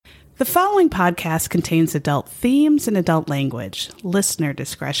The following podcast contains adult themes and adult language. Listener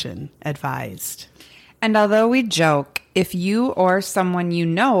discretion advised. And although we joke, if you or someone you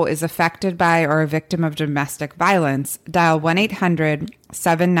know is affected by or a victim of domestic violence, dial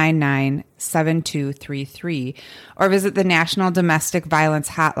 1-800-799-7233 or visit the National Domestic Violence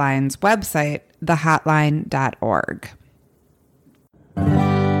Hotline's website, thehotline.org.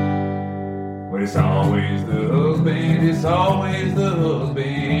 But it's always the husband, it's always the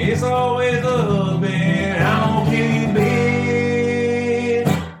husband, it's always the husband, I don't kill you, babe.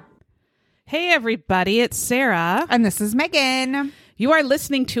 Hey everybody, it's Sarah. And this is Megan. You are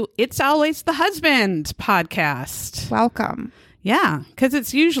listening to It's Always the Husband podcast. Welcome. Yeah, because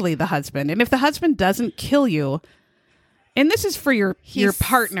it's usually the husband. And if the husband doesn't kill you, and this is for your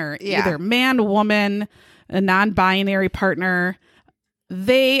partner, either man, woman, a non-binary partner,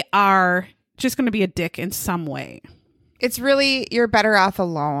 they are just going to be a dick in some way. It's really, you're better off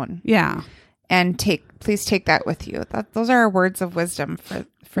alone. Yeah. And please take that with you. Those are our words of wisdom for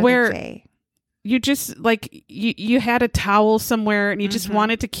Where the day. You just like you had a towel somewhere and you just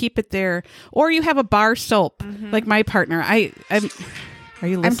wanted to keep it there, or you have a bar soap like my partner. Are you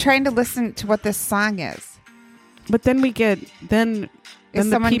listening? I'm trying to listen to what this song is. But then is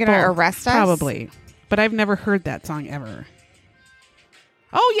someone going to arrest us? Probably. But I've never heard that song ever.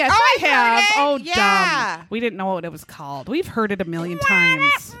 Oh, yes, I have. Oh, yeah. dumb. We didn't know what it was called. We've heard it a million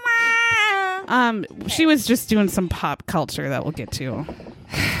times. She was just doing some pop culture that we'll get to.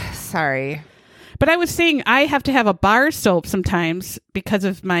 Sorry. But I was saying I have to have a bar soap sometimes because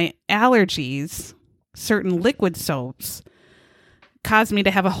of my allergies. Certain liquid soaps cause me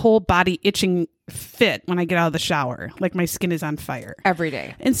to have a whole body itching fit when I get out of the shower. Like my skin is on fire. Every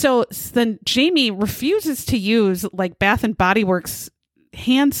day. And so then Jamie refuses to use like Bath and Body Works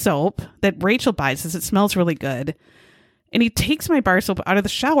hand soap that Rachel buys because it smells really good. And he takes my bar soap out of the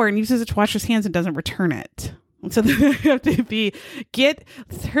shower and uses it to wash his hands and doesn't return it. And so then I have to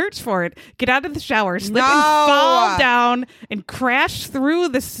search for it, get out of the shower, slip and fall down and crash through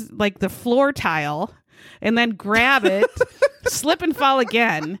this, like the floor tile, and then grab it, slip and fall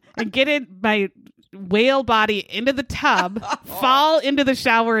again, and get my whale body into the tub, fall into the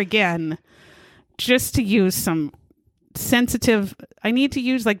shower again, just to use some sensitive. I need to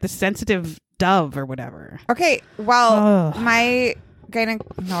use like the sensitive Dove or whatever. Okay, well, my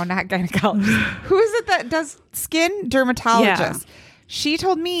not gynecologist. Who is it that does skin? Dermatologist. Yeah. She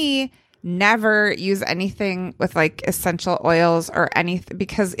told me never use anything with like essential oils or anything,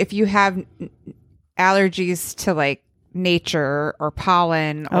 because if you have allergies to like nature or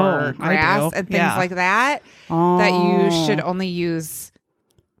pollen or grass and things like that, that you should only use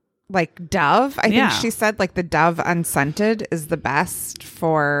like Dove. I think she said like the Dove unscented is the best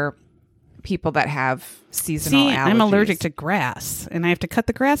for people that have seasonal allergies. I'm allergic to grass and I have to cut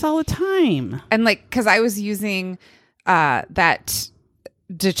the grass all the time. And like, because I was using that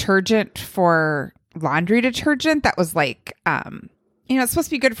detergent for laundry detergent that was like, it's supposed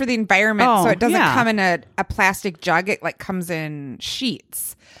to be good for the environment. So it doesn't come in a plastic jug. It like comes in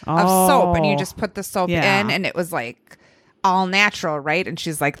sheets of soap and you just put the soap in, and it was like all natural, right? And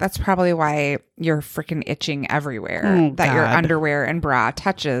she's like, that's probably why you're freaking itching everywhere that your underwear and bra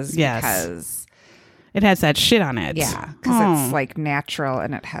touches, because it has that shit on it. Yeah, because it's like natural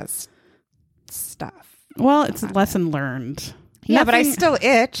and it has stuff. Well, it's a lesson learned. Yeah, but I still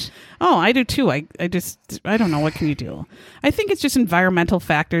itch. Oh, I do too. I don't know. What can you do? I think it's just environmental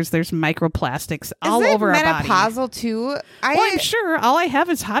factors. There's microplastics all over our body. Menopausal too? I'm sure. All I have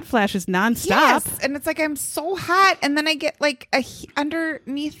is hot flashes nonstop. Yes, and it's like I'm so hot, and then I get like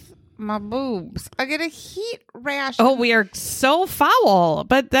underneath my boobs. I get a heat rash. Oh, we are so foul,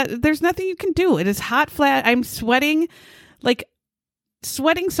 but there's nothing you can do. It is hot flash. I'm sweating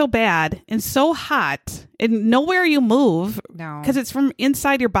so bad and so hot, and nowhere you move. No, because it's from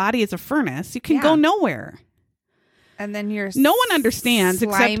inside your body. It's a furnace. You can go nowhere. And then no one understands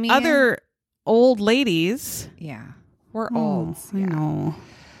except other old ladies. Yeah, we're old. I know.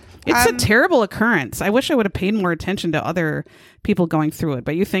 It's a terrible occurrence. I wish I would have paid more attention to other people going through it.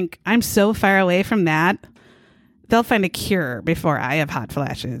 But you think I'm so far away from that, they'll find a cure before I have hot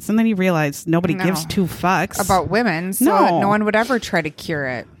flashes. And then you realize nobody gives two fucks about women. So no one would ever try to cure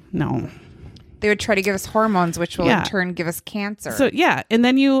it. No. They would try to give us hormones, which will in turn give us cancer. So, and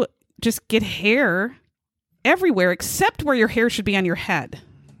then you just get hair everywhere except where your hair should be on your head.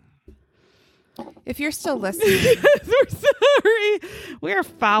 If you're still listening. We're sorry. We are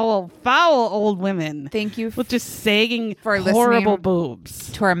foul old women. Thank you with just sagging for horrible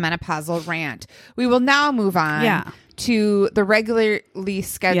boobs. To our menopausal rant. We will now move on to the regularly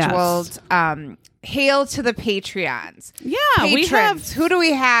scheduled hail to the Patreons. Yeah, Patrons. Who do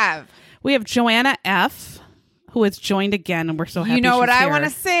we have? We have Joanna F., who has joined again, and we're so happy. You know she's what I here. want to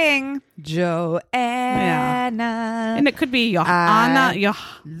sing? Joanna. And it could be Johanna.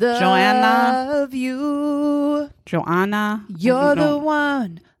 Joanna. Love you. Joanna. You're the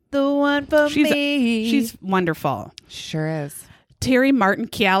one for me. She's wonderful. Sure is. Terry Martin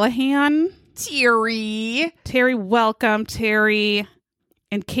Callahan. Terry, welcome, Terry.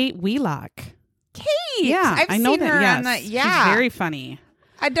 And Kate Wheelock. Kate. Yeah, I know seen that. her Yes. on the, She's very funny.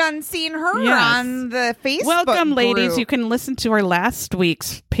 I done seen her Yes. on the Facebook Welcome, ladies. group. You can listen to our last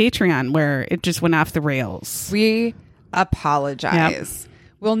week's Patreon where it just went off the rails. We apologize. Yep.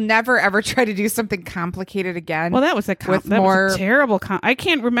 We'll never ever try to do something complicated again. Well, that was a was a terrible. I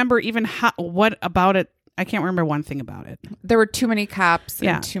can't remember even what about it. I can't remember one thing about it. There were too many cops.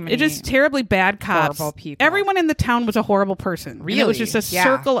 Yeah, and too many. It just terribly bad cops. Horrible people. Everyone in the town was a horrible person. Really, and it was just a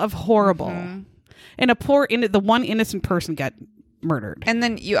circle of horrible. And the one innocent person got murdered and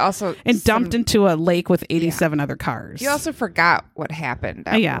then you also dumped into a lake with 87 other cars. You also forgot what happened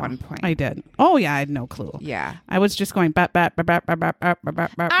at one point. I did. Oh yeah, I had no clue. Yeah, I was just going bat bat bat bat bat bat bat bat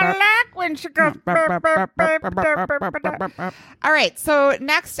bat. I like when she goes. All right, so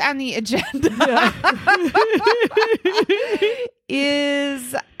next on the agenda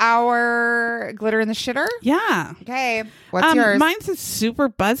is our glitter in the shitter. Yeah. Okay, what's yours? Mine's a super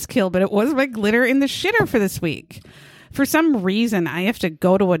buzzkill, but it was my glitter in the shitter for this week. For some reason, I have to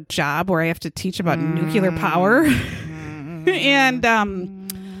go to a job where I have to teach about nuclear power. And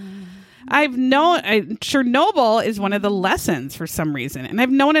Chernobyl is one of the lessons for some reason. And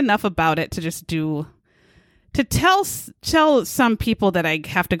I've known enough about it to just tell some people that I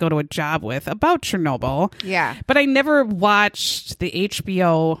have to go to a job with about Chernobyl. Yeah. But I never watched the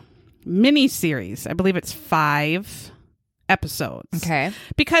HBO miniseries. I believe it's 5 episodes. Okay.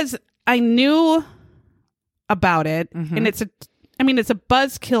 Because I knew about it, and it's a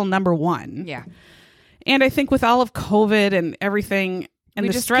buzzkill number one. Yeah. And I think with all of COVID and everything and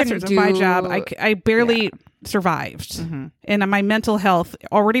the stressors of my job, I barely survived. And my mental health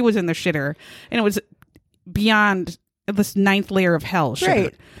already was in the shitter, and it was beyond this 9th layer of hell shitter.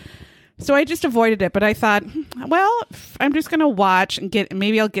 Right. So I just avoided it, but I thought, well, I'm just going to watch and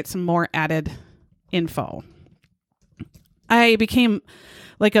maybe I'll get some more added info. I became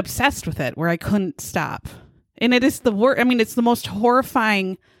like obsessed with it where I couldn't stop. And it is it's the most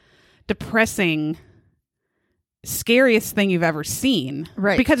horrifying, depressing, scariest thing you've ever seen.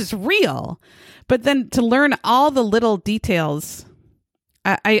 Right. Because it's real. But then to learn all the little details,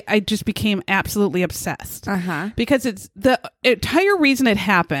 I just became absolutely obsessed. Because it's the entire reason it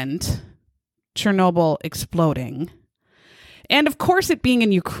happened, Chernobyl exploding. And of course it being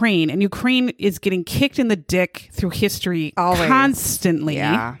in Ukraine. And Ukraine is getting kicked in the dick through history constantly.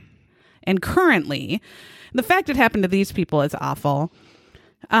 Yeah. And currently. The fact it happened to these people is awful.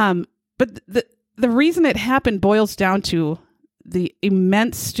 But the reason it happened boils down to the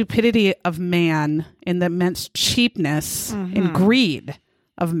immense stupidity of man and the immense cheapness and greed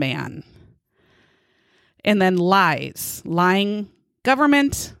of man. And then lies. Lying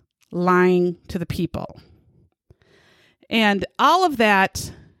government, lying to the people. And all of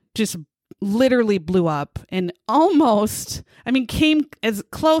that just literally blew up and came as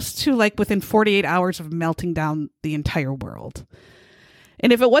close to like within 48 hours of melting down the entire world.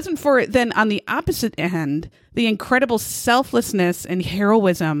 And if it wasn't for it, then on the opposite end, the incredible selflessness and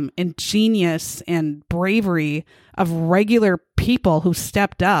heroism and genius and bravery of regular people who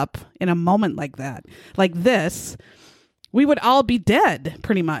stepped up in a moment like that, like this, we would all be dead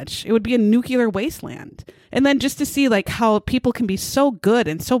pretty much. It would be a nuclear wasteland. And then just to see like how people can be so good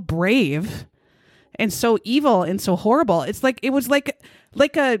and so brave and so evil and so horrible. It's like, it was like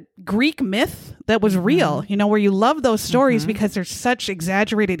a Greek myth that was real, where you love those stories because there's such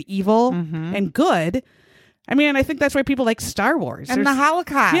exaggerated evil and good. I mean, I think that's why people like Star Wars. And the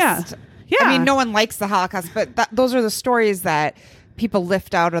Holocaust. Yeah. I mean, no one likes the Holocaust, but those are the stories that people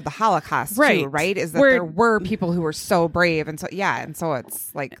lift out of the Holocaust too, right? Is that there were people who were so brave, and so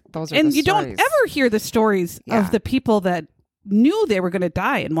it's like those are and the you stories. Don't ever hear the stories of the people that knew they were going to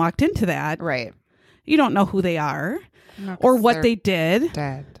die and walked into that. Right. You don't know who they are or what they did.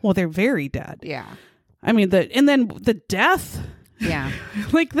 Dead. Well, they're very dead. Yeah. I mean, and then the death. Yeah.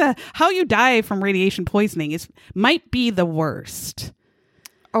 Like how you die from radiation poisoning might be the worst.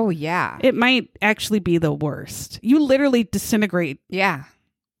 Oh, yeah. It might actually be the worst. You literally disintegrate. Yeah.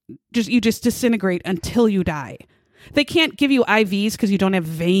 You just disintegrate until you die. They can't give you IVs because you don't have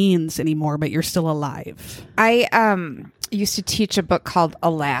veins anymore, but you're still alive. I used to teach a book called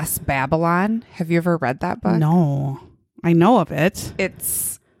Alas, Babylon. Have you ever read that book? No. I know of it.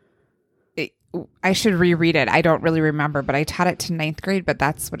 I should reread it. I don't really remember, but I taught it to 9th grade, but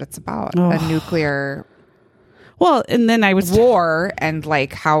that's what it's about. A nuclear Well, and then I was war and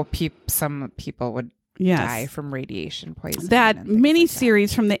like how some people would die from radiation poisoning. That mini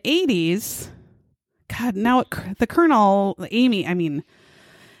series from the 80s. God, now the Colonel, Amy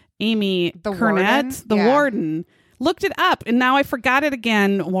Cornett, the warden, looked it up, and now I forgot it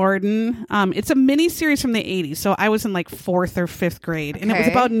again, Warden. It's a mini series from the 80s, so I was in like 4th or 5th grade, and it was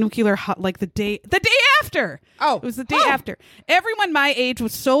about nuclear, like the day after. Oh, it was the day after. Everyone my age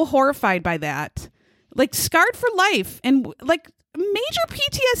was so horrified by that, like scarred for life, and like major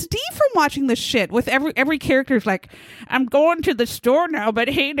PTSD from watching this shit. With every character's like, I'm going to the store now, but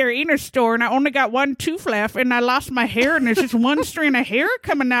hey, there ain't a store, and I only got one tooth left, and I lost my hair, and there's just one strand of hair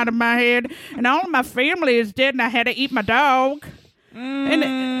coming out of my head, and all of my family is dead, and I had to eat my dog.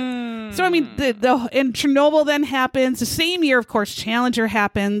 And so I mean, and Chernobyl then happens the same year. Of course, Challenger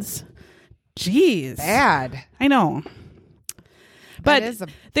happens. Jeez, bad. I know. But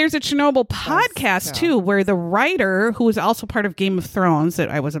there's a Chernobyl podcast, too, where the writer, who was also part of Game of Thrones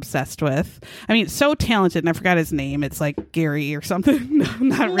that I was obsessed with, I mean, so talented, and I forgot his name. It's like Gary or something. Not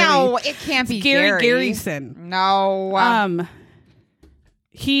really. No, it can't be Gary. Garrison. No.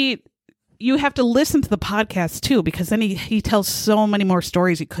 You have to listen to the podcast, too, because then he tells so many more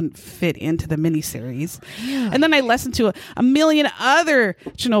stories he couldn't fit into the miniseries. Yeah. And then I listened to a million other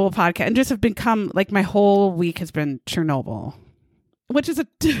Chernobyl podcasts and just have become, like, my whole week has been Chernobyl. Which is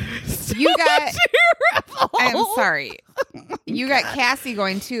you got terrible. I'm sorry. You got Cassie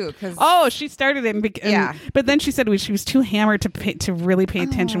going too, because she started it, but then she said she was too hammered to really pay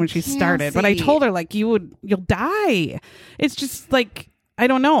attention when she started. But I told her like you'll die. It's just like I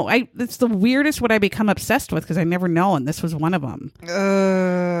don't know. It's the weirdest what I become obsessed with because I never know, and this was one of them.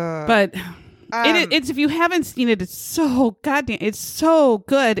 But. It's if you haven't seen it, it's so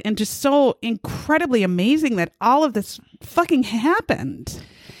good and just so incredibly amazing that all of this fucking happened.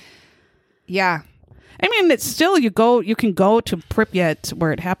 Yeah. I mean, it's still you can go to Pripyat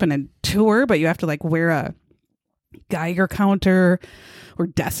where it happened and tour, but you have to like wear a Geiger counter or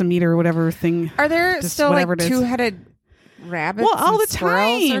decimeter or whatever thing. Are there still like two-headed rabbits? Well, all the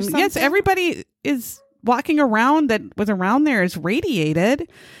time. Yes, everybody is walking around that was around there is radiated,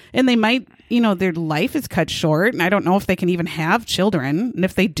 and they might, their life is cut short, and I don't know if they can even have children, and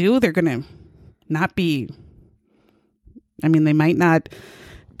if they do, they're gonna not be, they might not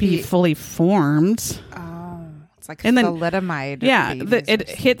be fully formed. Oh, it's like thalidomide. Yeah, it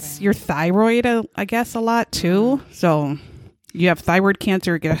hits your thyroid, I guess, a lot too. So you have thyroid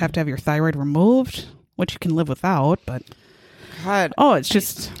cancer, you have to have your thyroid removed, which you can live without, but God. Oh, it's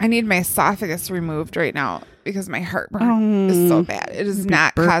just I need my esophagus removed right now because my heartburn is so bad. It is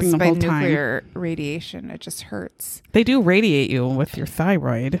not caused by nuclear radiation. It just hurts. They do radiate you with your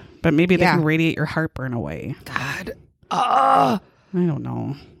thyroid, but maybe they can radiate your heartburn away. God. I don't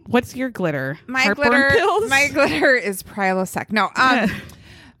know. What's your glitter? My glitter is Prilosec. No,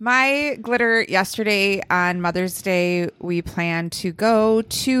 my glitter yesterday on Mother's Day, we planned to go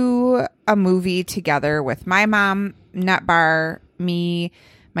to a movie together with my mom, Nut Bar, me,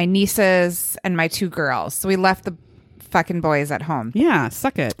 my nieces, and my 2 girls. So we left the fucking boys at home. Yeah,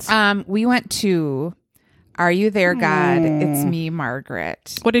 suck it. We went to Are You There, God? It's Me,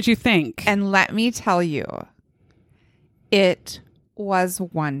 Margaret. What did you think? And let me tell you, it was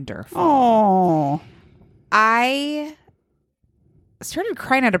wonderful. Oh. I started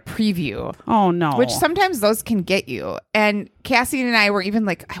crying at a preview. Oh, no. Which sometimes those can get you. And Cassie and I were even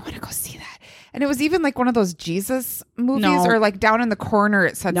like, I want to go see that. And it was even like one of those Jesus movies, or like down in the corner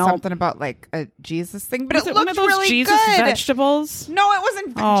it said something about like a Jesus thing. But it looked one of those really Jesus good. vegetables? No, it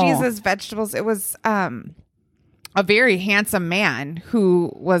wasn't Jesus vegetables. It was a very handsome man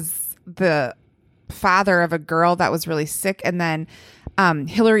who was the father of a girl that was really sick, and then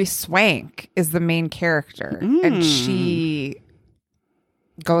Hilary Swank is the main character, and she's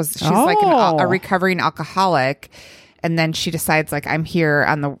like a recovering alcoholic, and then she decides like I'm here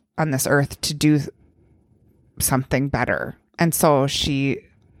on this earth to do something better, and so she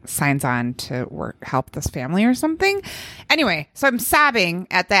signs on to help this family or something. Anyway, so I'm sobbing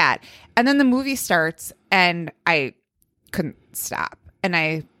at that, and then the movie starts, and I couldn't stop, and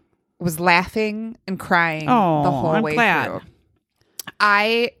I was laughing and crying the whole way through.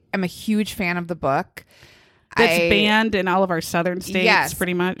 I am a huge fan of the book. That's banned in all of our southern states,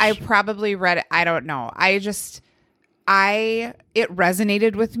 pretty much. I probably read it. I don't know. It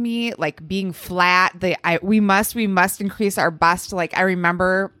resonated with me, like being flat. We must increase our bust. Like I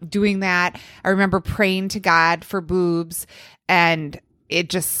remember doing that. I remember praying to God for boobs, and it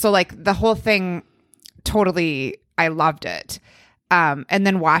just, so like the whole thing, totally, I loved it. And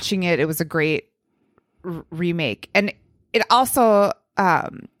then watching it was a great remake. And it also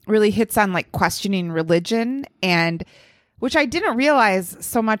really hits on like questioning religion, and which I didn't realize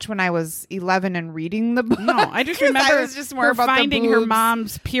so much when I was 11 and reading the book. No, I just remember I was just more her about finding the her boobs.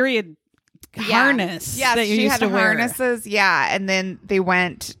 mom's period harness. Yes, that you she used had to wear. harnesses. Yeah, and then they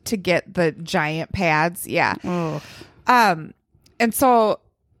went to get the giant pads. Yeah. Oh. And so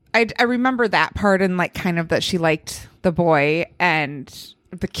I remember that part, and like kind of that she liked the boy and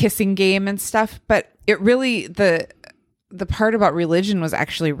the kissing game and stuff. But it really the part about religion was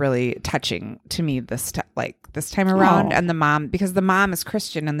actually really touching to me this time around. Oh. And the mom, because the mom is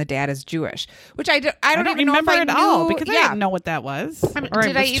Christian and the dad is Jewish, which I don't even know if remember I at knew, all because I didn't know what that was. Or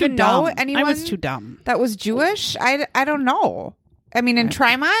did I was too even know dumb. anyone I was too dumb. that was Jewish? I don't know. I mean, in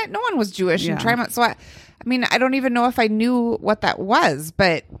Trimont, no one was Jewish in Yeah. Trimont. So I mean, I don't even know if I knew what that was.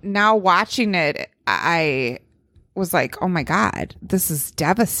 But now watching it, I was like, oh my God, this is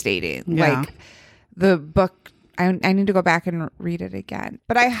devastating. Yeah. Like the book, I need to go back and read it again.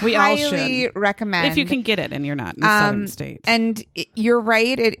 But We all highly should. recommend. If you can get it and you're not in the southern states. And you're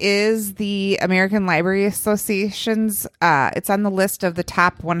right, it is the American Library Association's, it's on the list of the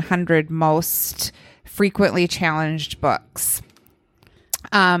top 100 most frequently challenged books.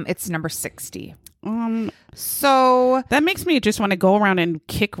 It's number 60. So that makes me just want to go around and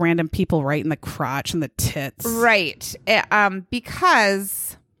kick random people right in the crotch and the tits. right,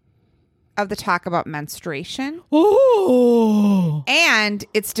 because of the talk about menstruation. Oh. And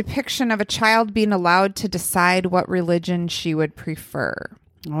its depiction of a child being allowed to decide what religion she would prefer.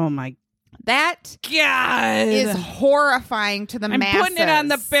 Oh my That God. is horrifying to the I'm masses. putting it on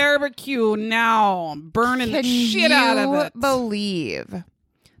the barbecue now. I'm burning Can the shit out of it. believe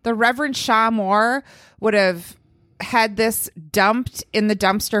the Reverend Shaw Moore would have had this dumped in the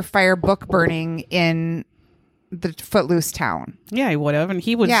dumpster fire book burning in the Footloose town? Yeah, he would have. And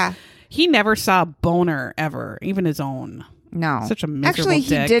he was. Yeah. He never saw a boner ever, even his own. No. Such a miserable Actually, he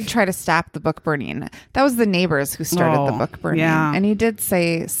dick. did try to stop the book burning. That was the neighbors who started the book burning. yeah. And he did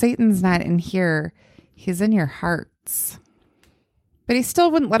say, Satan's not in here. He's in your hearts. But he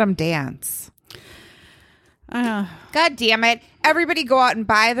still wouldn't let him dance. God damn it. Everybody go out and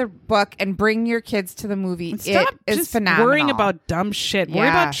buy the book and bring your kids to the movie. Stop it is just phenomenal. worrying about dumb shit. Worry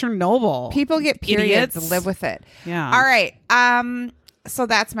Yeah. about Chernobyl. People get periods. Idiots. Live with it. Yeah. All right. So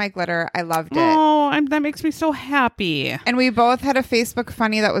that's my glitter. I loved it. Oh, that makes me so happy. And we both had a Facebook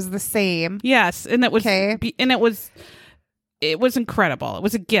funny that was the same. Yes, and that was Okay. and it was incredible. It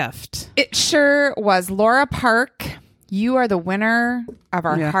was a gift. It sure was. Laura Park, you are the winner of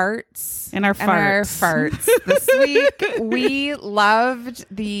our Yeah. hearts And our farts. This week, we loved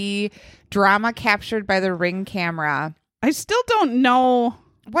the drama captured by the Ring camera. I still don't know.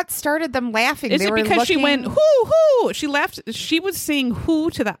 What started them laughing? Is They it were because she looking- went whoo? She laughed. She was saying whoo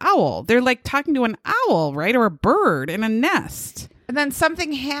to the owl. They're like talking to an owl, right, or a bird in a nest. And then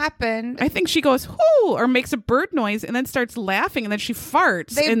something happened. I think she goes whoo or makes a bird noise and then starts laughing and then she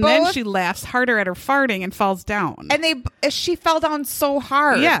farts and then she laughs harder at her farting and falls down. And she fell down so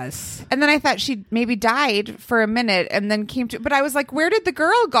hard. Yes. And then I thought she maybe died for a minute and then came to, but I was like, where did the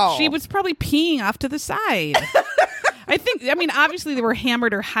girl go? She was probably peeing off to the side. I mean, obviously they were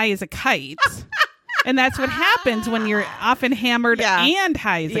hammered or high as a kite. And that's what happens when you're often hammered and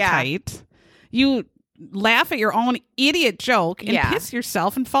high as a kite. You laugh at your own idiot joke and piss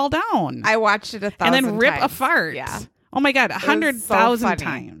yourself and fall down. I watched it 1,000 and then rip times. a fart. Yeah. Oh my God, 100,000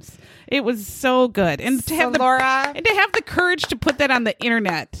 times. It was so good. And to have Laura, and to have the courage to put that on the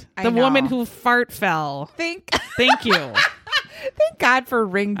internet. I The know. woman who fart fell. Thank you. Thank God for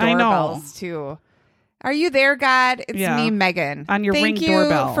Ring I know. doorbells too. Are you there, God? It's me, Megan. On your Thank Ring you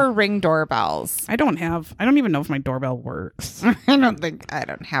doorbell. for Ring doorbells. I don't even know if my doorbell works. I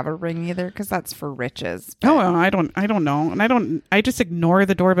don't have a Ring either because that's for riches. Oh, well, I don't know. And I just ignore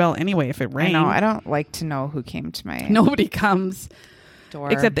the doorbell anyway if it rings. I know. I don't like to know who came to my Nobody comes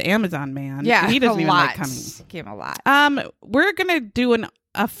door. except the Amazon man. Yeah, he doesn't a even lot. like coming. Came a lot. We're gonna do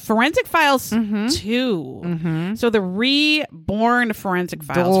a Forensic Files 2. Mm-hmm. So the reborn Forensic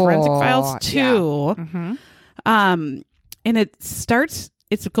Files, Forensic Files 2. Yeah. Mm-hmm. And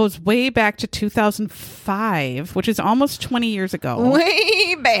it goes way back to 2005, which is almost 20 years ago.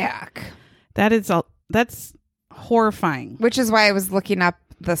 Way back. That's horrifying. Which is why I was looking up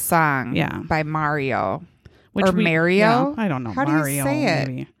the song by Mario. Mario? Yeah, I don't know. How Mario, do you say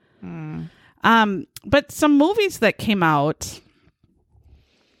it? Maybe. But some movies that came out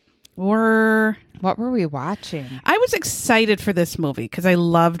were... What were we watching? I was excited for this movie because I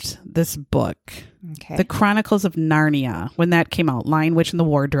loved this book. Okay. The Chronicles of Narnia, when that came out, Lion, Witch, and the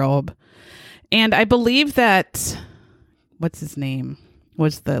Wardrobe. And I believe that what's his name?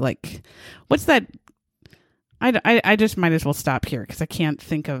 Was the like, what's that? I just might as well stop here because I can't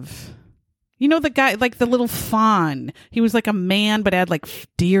think of, you know, the guy, like the little fawn. He was like a man, but had like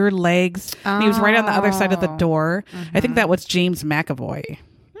deer legs. And he was right on the other side of the door. I think that was James McAvoy.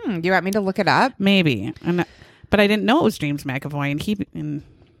 You want me to look it up? Maybe. But I didn't know it was James McAvoy. And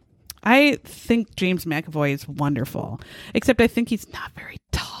I think James McAvoy is wonderful, except I think he's not very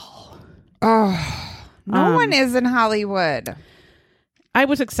tall. Oh, no one is in Hollywood. I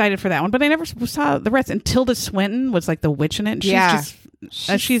was excited for that one, but I never saw the rest. And Tilda Swinton was like the witch in it.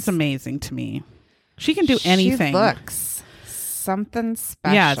 She's amazing to me. She can do anything. She looks something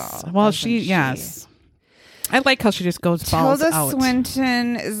special. Yes. Well, yes. I like how she just goes balls out. Tilda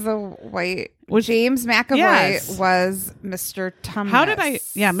Swinton is the white. James McAvoy was Mr. Tumnus. How did I?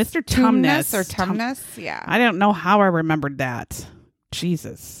 Yeah, Mr. Tumnus. Or Tumnus. Yeah. I don't know how I remembered that.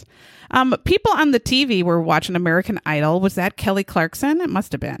 Jesus. People on the TV were watching American Idol. Was that Kelly Clarkson? It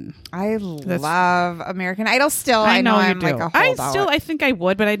must have been. I love American Idol still. I know I'm you do. like a holdout. I think I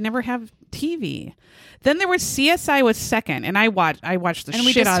would, but I'd never have TV. Then there was CSI was second, and I watched the shit out of that. And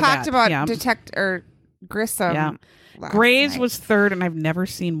we just talked about Detective Grissom. Yeah. Grey's was third, and I've never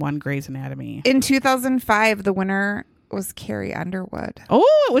seen one Grey's Anatomy. In 2005, the winner was Carrie Underwood.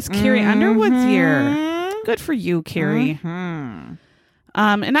 Oh, it was Carrie Underwood's year. Good for you, Carrie. And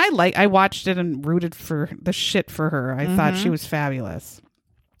I watched it and rooted for the shit for her. I thought she was fabulous.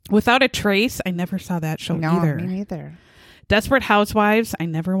 Without a Trace, I never saw that show either. Me neither. Desperate Housewives, I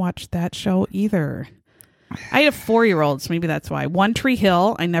never watched that show either. I had a 4-year-old, so maybe that's why. One Tree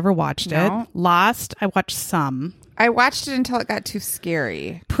Hill, I never watched it. Lost, I watched some. I watched it until it got too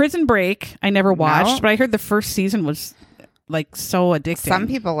scary. Prison Break, I never watched, but I heard the first season was like so addicting. Some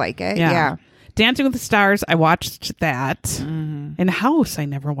people like it. Yeah. Dancing with the Stars, I watched that. And House, I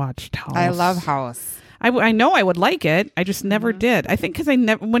never watched House. I love House. I know I would like it. I just never did. I think because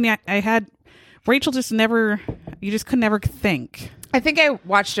I had Rachel just never, you just could never think. I think I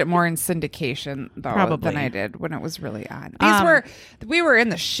watched it more in syndication though than I did when it was really on. We were in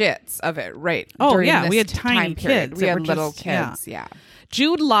the shits of it, right? Oh yeah, we had tiny kids. We had little kids. Yeah.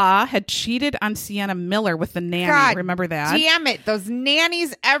 Jude Law had cheated on Sienna Miller with the nanny. God, remember that? Damn it, those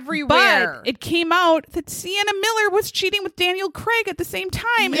nannies everywhere. But it came out that Sienna Miller was cheating with Daniel Craig at the same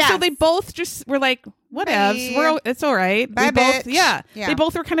time. Yes. And so they both just were like, whatevs. It's all right. Bye, bitch. They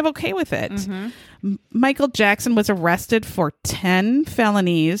both were kind of okay with it. Michael Jackson was arrested for 10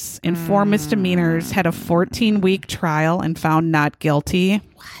 felonies and 4 misdemeanors, had a 14-week trial and found not guilty.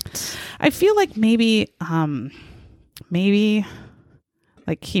 What? I feel like maybe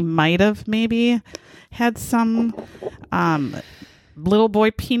like he might have maybe had some little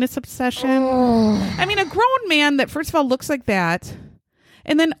boy penis obsession. I mean, a grown man that first of all looks like that,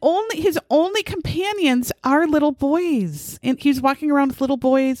 and then his only companions are little boys, and he's walking around with little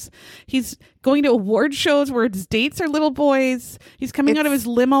boys. He's going to award shows where his dates are little boys. He's coming out of his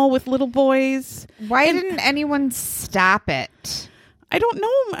limo with little boys. Why didn't anyone stop it? I don't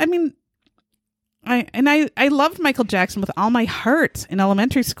know. I mean, I loved Michael Jackson with all my heart in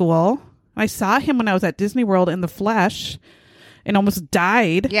elementary school. I saw him when I was at Disney World in the flesh and almost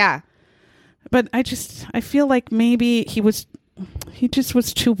died. Yeah. But I feel like maybe he just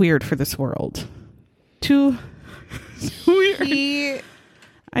was too weird for this world. Too weird.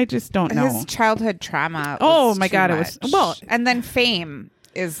 I just don't know. His childhood trauma. Oh my God. Much. It was, and then Fame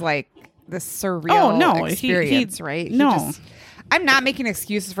is like the surreal experience, right? I'm not making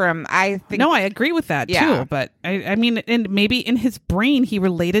excuses for him. I think. No, I agree with that too. But I mean, and maybe in his brain, he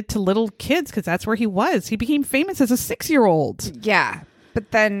related to little kids because that's where he was. He became famous as a 6-year-old. Yeah.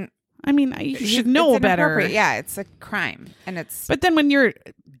 But then. I mean, you should know better. Yeah, it's a crime. But then when you're.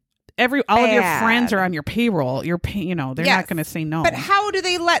 All of your friends are on your payroll. They're not going to say no. But how do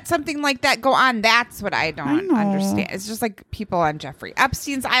they let something like that go on? That's what I don't understand. It's just like people on Jeffrey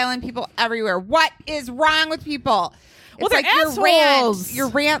Epstein's island, people everywhere. What is wrong with people? Well, they're assholes. Your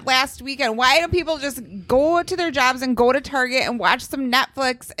rant last weekend. Why don't people just go to their jobs and go to Target and watch some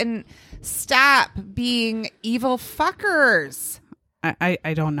Netflix and stop being evil fuckers?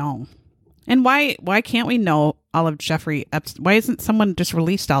 I don't know. And why can't we know all of Jeffrey Epstein? Why isn't someone just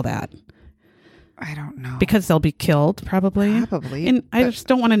released all that? I don't know. Because they'll be killed, probably. And I just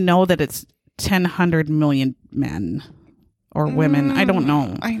don't want to know that it's 100 million men or women. I don't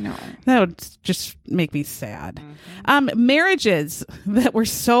know. I know. That would just make me sad. Marriages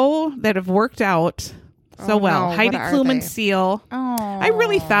that have worked out so well. No. Heidi Klum and Seal. Oh, I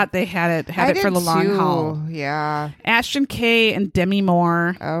really thought they had it for the long haul. Yeah. Ashton Kay and Demi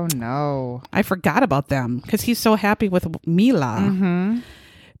Moore. Oh no, I forgot about them because he's so happy with Mila.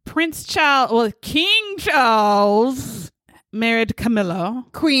 King Charles married Camilla.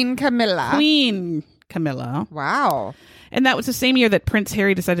 Queen Camilla. Wow. And that was the same year that Prince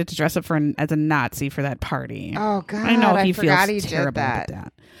Harry decided to dress up as a Nazi for that party. Oh, God. I know he forgot feels he terrible did that.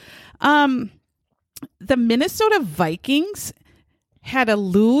 about that. The Minnesota Vikings had a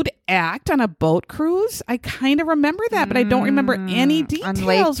lewd act on a boat cruise. I kind of remember that, but I don't remember any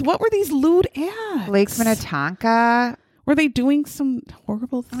details. What were these lewd acts? Lake Minnetonka. Were they doing some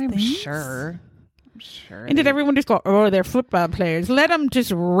horrible things? I'm sure. And did everyone just go, oh, they're football players? Let them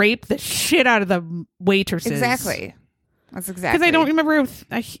just rape the shit out of the waitresses. Exactly. That's exactly. Because I don't remember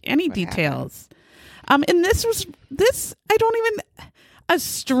any details. And I don't even... A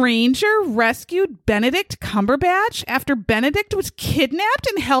stranger rescued Benedict Cumberbatch after Benedict was kidnapped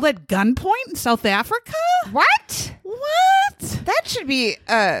and held at gunpoint in South Africa? What? That should be...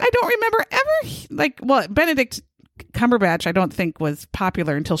 I don't remember ever... Benedict Cumberbatch I don't think was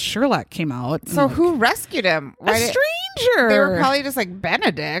popular until Sherlock came out. So who rescued him? A stranger. They were probably just like,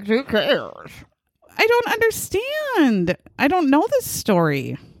 Benedict, who cares? I don't understand. I don't know this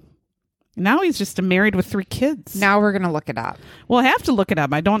story. Now he's just married with 3 kids. Now we're going to look it up. We'll have to look it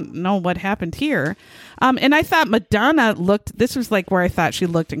up. I don't know what happened here. And I thought Madonna this was like where I thought she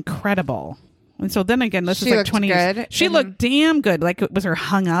looked incredible. And so then again, this is like 20 years. Good. She looked damn good. Like it was her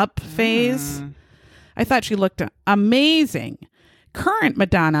hung up phase. I thought she looked amazing. Current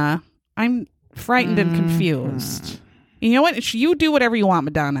Madonna, I'm frightened and confused. You know what? You do whatever you want,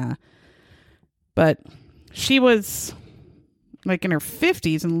 Madonna. But she was like in her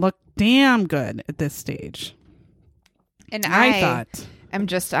 50s and looked damn good at this stage. And I thought I'm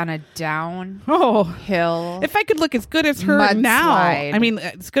just on a downhill. If I could look as good as her now, I mean,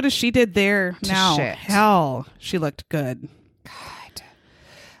 as good as she did there now, hell, she looked good.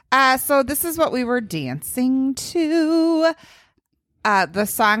 God. So this is what we were dancing to. The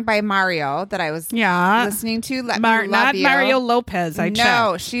song by Mario that I was listening to. Let Me Love not You. Mario Lopez.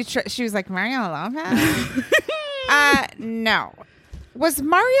 No, she was like, Mario Lopez. No. Was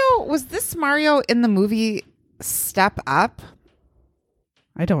this Mario in the movie Step Up?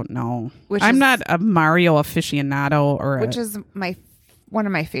 I don't know. I'm not a Mario aficionado, which is one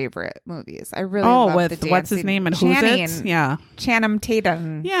of my favorite movies. I really love the dancing. What's his name and who's it? Yeah, Channing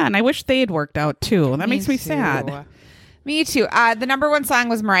Tatum. Yeah, and I wish they had worked out too. That makes me sad. Me too. The number 1 song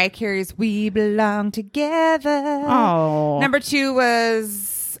was Mariah Carey's "We Belong Together." Oh. Number 2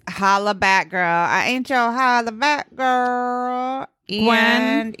 was "Holla Back Girl." I ain't your holla back girl.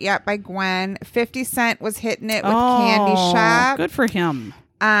 Gwen. By Gwen. 50 Cent was hitting it with Candy Shop. Good for him.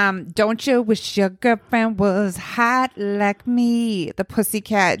 Don't You Wish Your Girlfriend Was Hot Like Me? The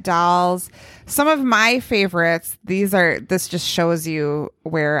Pussycat Dolls. Some of my favorites. This just shows you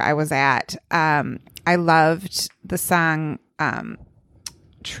where I was at. I loved the song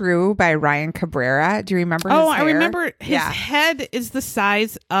True by Ryan Cabrera. Do you remember his hair? I remember his head is the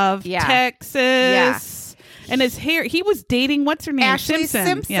size of Texas. Yeah. And his hair, he was dating, what's her name? Ashley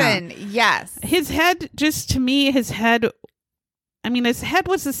Simpson. Yes. His head, just to me, his head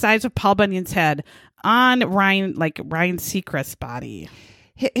was the size of Paul Bunyan's head on Ryan Seacrest's body.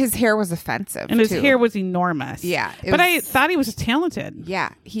 His hair was offensive. And his hair was enormous. Yeah. I thought he was talented.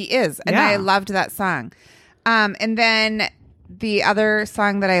 Yeah, he is. And I loved that song. And then the other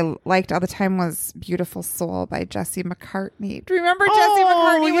song that I liked all the time was Beautiful Soul by Jesse McCartney. Do you remember Jesse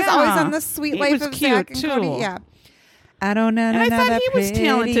McCartney? Yeah. Was always on The Sweet Life of Zach and too. Cody. Yeah. I don't know. And I thought he was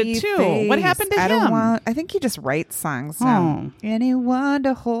talented too. Face. What happened to him? I think he just writes songs now. Anyone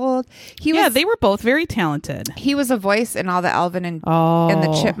to hold. They were both very talented. He was a voice in all the Alvin and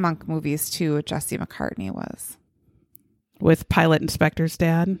the Chipmunk movies too. Jesse McCartney was. With Pilot Inspector's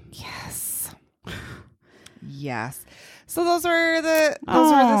dad. Yes. Yes. So those were the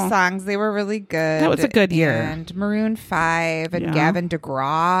songs. They were really good. That was a good year. And Maroon 5 and Gavin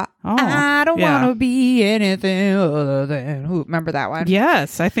DeGraw. I don't want to be anything other than who. Remember that one?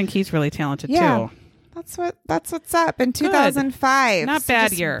 Yes, I think he's really talented too. That's what's up in 2005. Not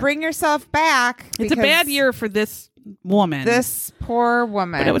bad year. Bring yourself back. It's a bad year for this woman. This poor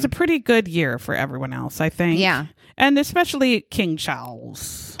woman. But it was a pretty good year for everyone else, I think. Yeah. And especially King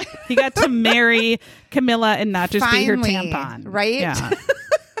Charles. He got to marry Camilla and not just be her tampon. Right? Yeah.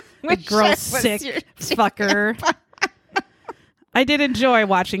 The girl sick fucker. I did enjoy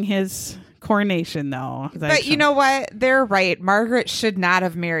watching his coronation, though. But you know what? They're right. Margaret should not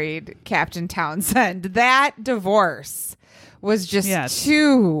have married Captain Townsend. That divorce was just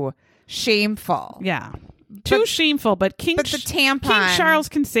too shameful. Yeah. Too shameful. But the tampon. King Charles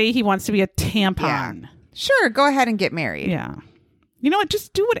can say he wants to be a tampon. Yeah. Sure, go ahead and get married. Yeah. You know what?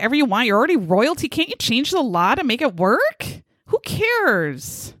 Just do whatever you want. You're already royalty. Can't you change the law to make it work? Who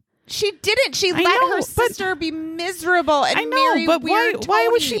cares? She didn't. She let her sister be miserable and marry but weird why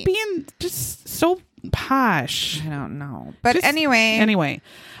was Tony. she being just so posh? I don't know. But anyway.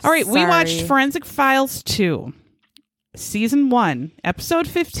 All right, we Sorry. watched Forensic Files 2, Season 1, Episode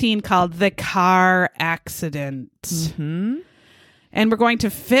 15, called The Car Accident. Mm-hmm. And we're going to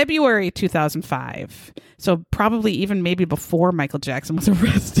February 2005. So probably even maybe before Michael Jackson was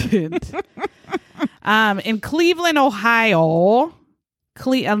arrested. In Cleveland, Ohio.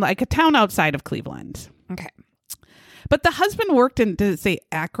 Like a town outside of Cleveland. Okay. But the husband worked in, did it say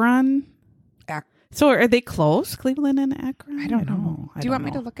Akron? So are they close, Cleveland and Akron? I don't know. Do you want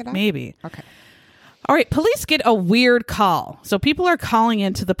me to look it up? Maybe. Okay. All right. Police get a weird call. So people are calling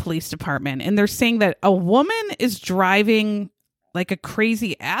into the police department and they're saying that a woman is driving like a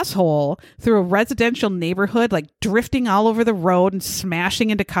crazy asshole through a residential neighborhood, like drifting all over the road and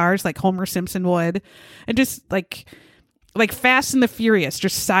smashing into cars like Homer Simpson would. And just like Fast and the Furious,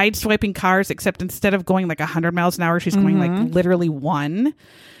 just sideswiping cars, except instead of going like 100 miles an hour, she's going like literally 1.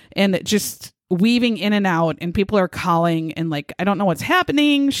 And just weaving in and out, and people are calling and like, I don't know what's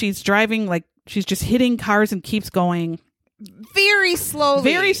happening. She's driving like she's just hitting cars and keeps going very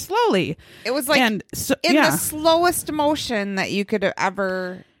slowly. It was like and so, the slowest motion that you could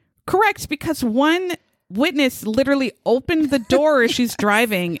ever. Correct, because one witness literally opened the door as she's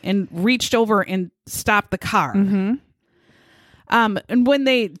driving and reached over and stopped the car. Mm-hmm. And when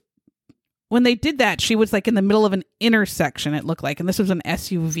they did that, she was like in the middle of an intersection, it looked like, and this was an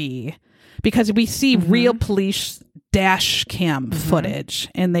SUV. Because we see real police dash cam footage,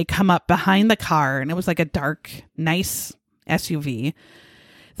 and they come up behind the car, and it was like a dark, nice SUV.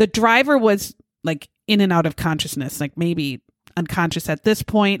 The driver was like in and out of consciousness, like maybe unconscious at this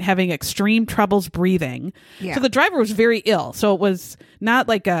point, having extreme troubles breathing. Yeah. So the driver was very ill. So it was not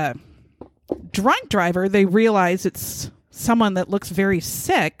like a drunk driver. They realize it's someone that looks very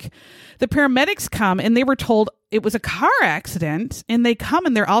sick. The paramedics come and they were told it was a car accident, and they come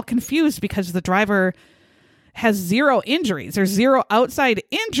and they're all confused because the driver has 0 injuries. There's 0 outside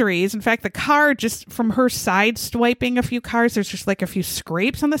injuries. In fact, the car, just from her side swiping a few cars, there's just like a few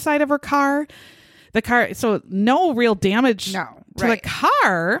scrapes on the side of her car. The car, so no real damage to the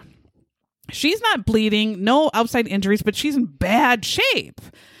car. She's not bleeding, no outside injuries, but she's in bad shape.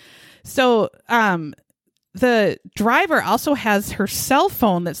 So, the driver also has her cell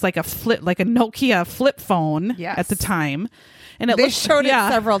phone that's like a Nokia flip phone at the time. And they showed it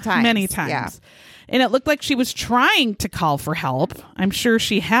several times. Many times. Yeah. And it looked like she was trying to call for help. I'm sure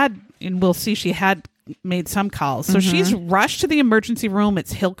she had, and we'll see she had made some calls. So she's rushed to the emergency room.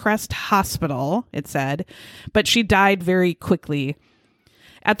 It's Hillcrest Hospital, it said. But she died very quickly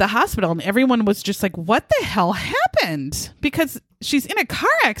at the hospital. And everyone was just like, what the hell happened? Because she's in a car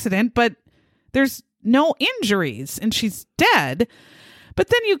accident, but there's no injuries and she's dead. But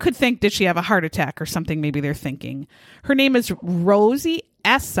then you could think, did she have a heart attack or something? Maybe they're thinking. Her name is Rosie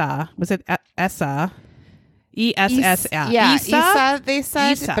Essa. Was it Essa? E-S-S-A. Yeah, Issa, they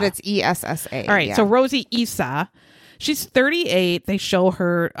said, Issa. But it's E-S-S-A. All right, yeah. so Rosie Issa. She's 38. They show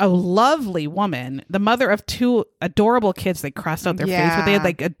her a lovely woman, the mother of 2 adorable kids. They crossed out their face, but they had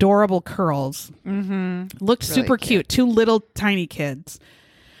like adorable curls. Looked really super cute. 2 little tiny kids.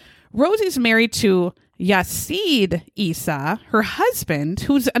 Rosie's married to Yasid Issa, her husband,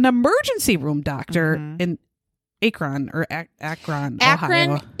 who's an emergency room doctor in Akron, Ohio.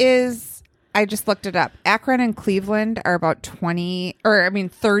 Akron is, I just looked it up. Akron and Cleveland are about 30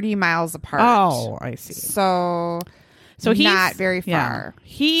 miles apart. Oh, I see. So he's not very far. Yeah,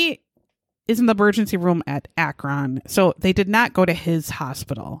 he is in the emergency room at Akron. So they did not go to his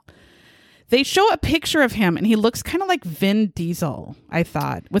hospital. They show a picture of him and he looks kind of like Vin Diesel, I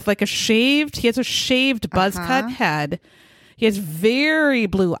thought, with like he has a shaved buzz cut head. He has very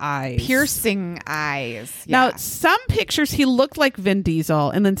blue eyes. Piercing eyes. Yeah. Now, some pictures he looked like Vin Diesel,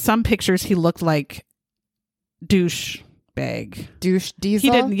 and then some pictures he looked like douchebag. Douche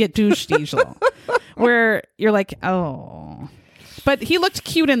Diesel? He didn't get douche diesel. Where you're like, oh. But he looked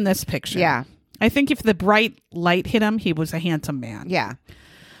cute in this picture. Yeah. I think if the bright light hit him, he was a handsome man. Yeah.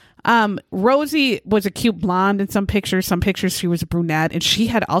 Rosie was a cute blonde in some pictures she was a brunette, and she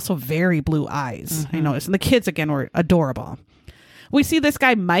had also very blue eyes. I noticed. And the kids again were adorable. We see this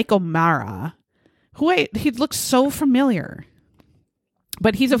guy Mike O'Mara, he looks so familiar,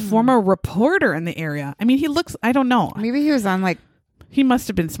 but he's a former reporter in the area. I mean, he looks, I don't know, maybe he was on he must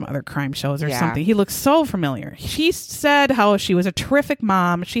have been some other crime shows or something. He looks so familiar. She said how she was a terrific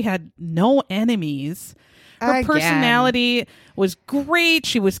mom. She had no enemies. Her personality was great.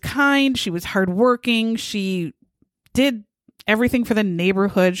 She was kind. She was hardworking. She did everything for the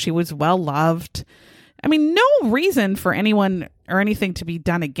neighborhood. She was well loved. I mean, no reason for anyone or anything to be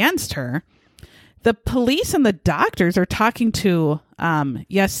done against her. The police and the doctors are talking to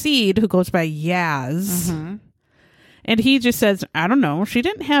Yasid, who goes by Yaz. Mm-hmm. And he just says, I don't know. She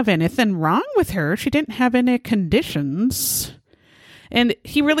didn't have anything wrong with her. She didn't have any conditions. And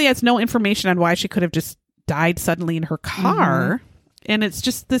he really has no information on why she could have just died suddenly in her car. Mm-hmm. And it's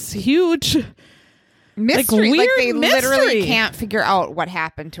just this huge mystery. Like, weird they mystery. Literally can't figure out what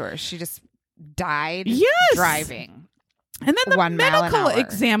happened to her. She just died driving. And then the medical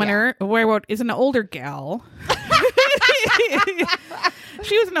examiner, where is an older gal.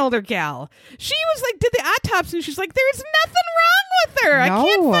 She was an older gal. She was like, did the autopsy, and she's like, there's nothing wrong with her. No. I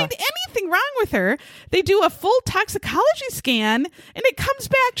can't find anything wrong with her. They do a full toxicology scan, and it comes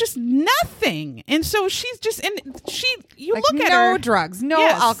back just nothing. And so she's just, and you like, look at her. No drugs, no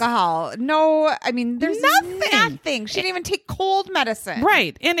alcohol, no, I mean, there's nothing. She didn't even take cold medicine.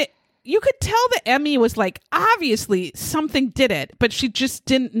 Right. And you could tell that Emmy was like, obviously something did it, but she just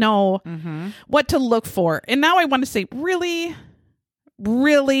didn't know what to look for. And now I want to say, really?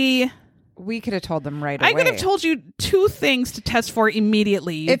 We could have told them right away. I could have told you 2 things to test for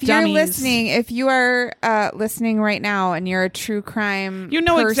immediately. If you're listening, if you are listening right now and you're a true crime you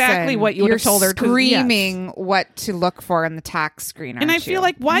know person, exactly what you would have told her. Screaming what to look for in the tox screen. And I feel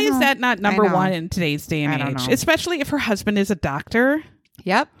like, why is that not number 1 in today's day and age? Especially if her husband is a doctor.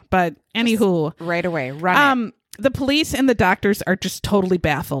 Yep. But anywho, right away, run it. The police and the doctors are just totally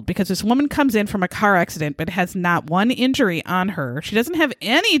baffled because this woman comes in from a car accident but has not one injury on her. She doesn't have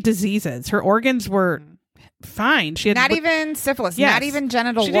any diseases. Her organs were fine. She had not even syphilis, yes. not even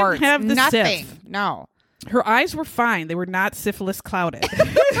genital she warts. Didn't have the nothing. Syph. No. Her eyes were fine. They were not syphilis clouded.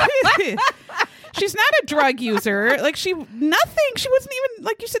 She's not a drug user. Like she wasn't even,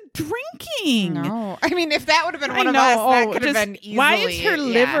 like you said, drinking. No. I mean, if that would have been one of us, that could have been easily. Why does her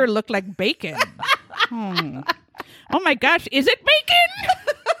liver look like bacon? Oh my gosh, is it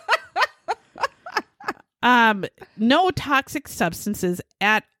bacon? No toxic substances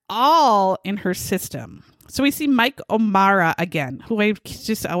at all in her system. So we see Mike O'Mara again, who I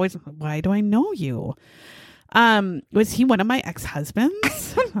just always, why do I know you? Was he one of my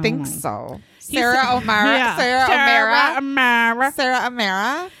ex-husbands? I don't think so. Sarah O'Mara. Sarah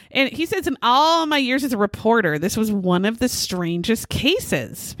O'Mara. And he says, in all my years as a reporter, this was one of the strangest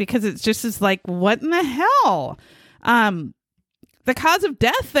cases because it's just is like, what in the hell? The cause of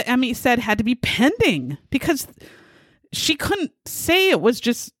death that Emmy said had to be pending because she couldn't say it was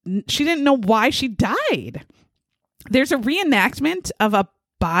just, she didn't know why she died. There's a reenactment of a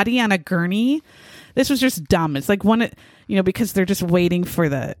body on a gurney. This was just dumb. It's like because they're just waiting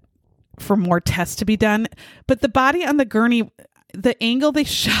for more tests to be done. But the body on the gurney, the angle they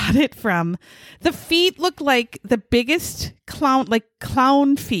shot it from, the feet look like the biggest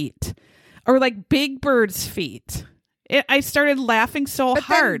clown feet or like Big Bird's feet. I started laughing so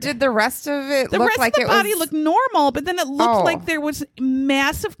hard. Did the rest of it look like it was... The rest of the body looked normal, but then it looked like there was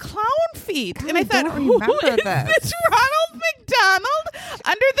massive clown feet. God, and I thought, who is this Ronald McDonald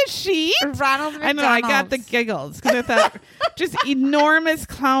under the sheet? Ronald McDonald. I know, I got the giggles because I thought just enormous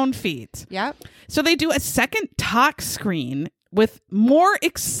clown feet. Yep. So they do a second tox screen with more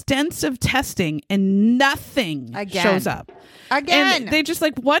extensive testing and nothing shows up. Again. And they just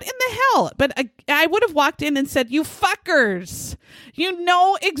like, what in the hell? But I would have walked in and said, you fuckers, you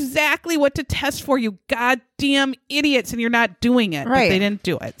know exactly what to test for, you goddamn idiots, and you're not doing it. Right. But they didn't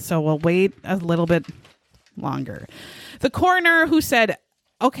do it. So we'll wait a little bit longer. The coroner who said,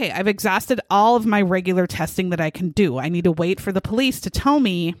 okay, I've exhausted all of my regular testing that I can do. I need to wait for the police to tell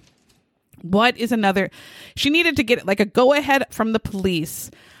me what is another. She needed to get like a go ahead from the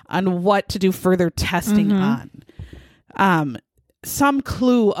police on what to do further testing on. Some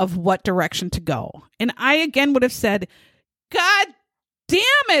clue of what direction to go. And I again would have said, God damn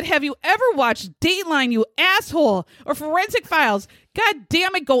it, have you ever watched Dateline, you asshole, or Forensic Files? God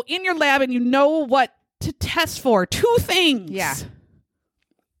damn it, go in your lab and you know what to test for. 2 things. Yeah.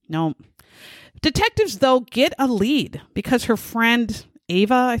 No. Detectives, though, get a lead because her friend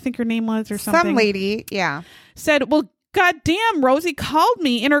Ava, I think her name was, or something. Some lady, yeah. Said, well, goddamn, Rosie called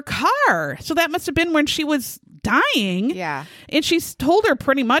me in her car. So that must have been when she was dying. Yeah. And she's told her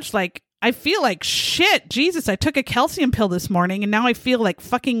pretty much like, I feel like shit. Jesus, I took a calcium pill this morning and now I feel like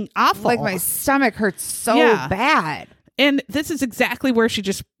fucking awful. Like my stomach hurts so bad. And this is exactly where she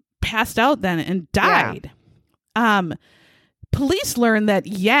just passed out then and died. Yeah. Police learned that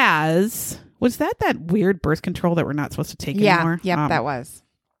Yaz, was that weird birth control that we're not supposed to take anymore? Yep, that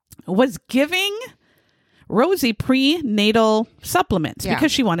was giving Rosie prenatal supplements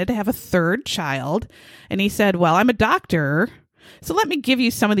because she wanted to have a 3rd child. And he said, well, I'm a doctor. So let me give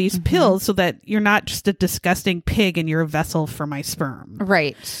you some of these pills so that you're not just a disgusting pig and you're a vessel for my sperm.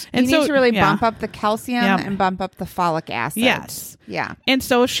 Right. And you need to really bump up the calcium and bump up the folic acid. Yes. Yeah. And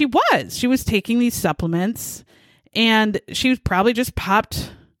so she was taking these supplements, and she was probably just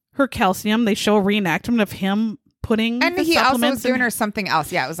popped her calcium. They show a reenactment of him putting and the he also was supplements giving her something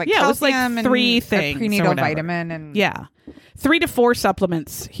else. Yeah, it was like it was calcium like 3 and things, a or prenatal whatever. vitamin, and 3 to 4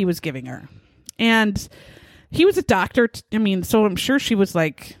 supplements he was giving her. And he was a doctor. So I'm sure she was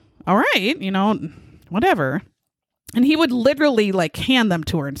like, all right, whatever. And he would literally like hand them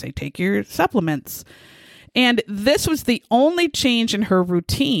to her and say, take your supplements. And this was the only change in her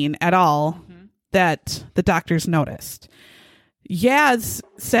routine at all that the doctors noticed. Yaz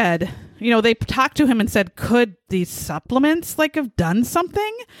said, they talked to him and said, could these supplements like have done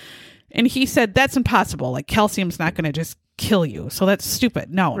something? And he said, that's impossible. Like calcium's not going to just kill you. So that's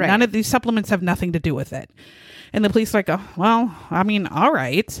stupid. No, none of these supplements have nothing to do with it. And the police are like, oh, well, all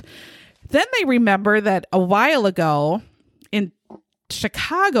right. Then they remember that a while ago in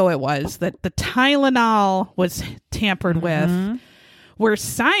Chicago, it was that the Tylenol was tampered with, where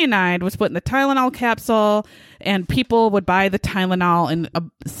cyanide was put in the Tylenol capsule, and people would buy the Tylenol, and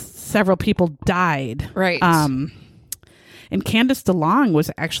several people died. Right. And Candace DeLong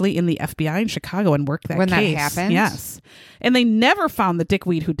was actually in the FBI in Chicago and worked that when case. That happened? Yes. And they never found the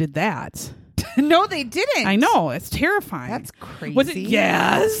dickweed who did that. No, they didn't. I know. It's terrifying. That's crazy. Was it?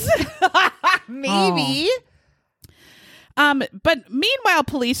 Yes. Maybe. But meanwhile,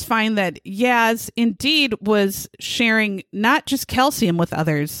 police find that Yaz indeed was sharing not just calcium with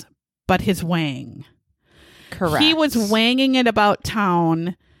others, but his wang. Correct. He was wanging it about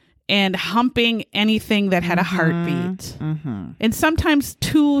town and humping anything that had a heartbeat. And sometimes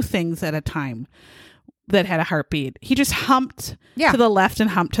 2 things at a time that had a heartbeat. He just humped to the left and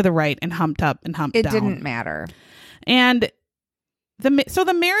humped to the right and humped up and humped down. It didn't matter. And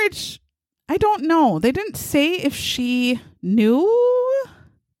the marriage, I don't know. They didn't say if she knew,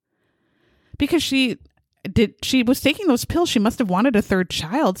 because she was taking those pills. She must have wanted a 3rd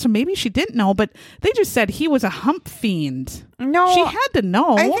child. So maybe she didn't know, but they just said he was a hump fiend. No, she had to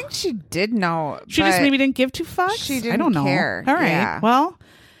know. I think she did know. She just maybe didn't give 2 fucks. She didn't I don't know. care. All right. Yeah. Well,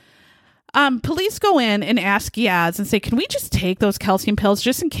 police go in and ask Yaz and say, can we just take those calcium pills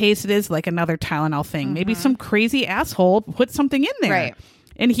just in case it is like another Tylenol thing? Maybe some crazy asshole put something in there. Right.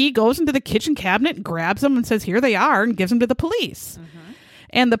 And he goes into the kitchen cabinet and grabs them and says, here they are, and gives them to the police.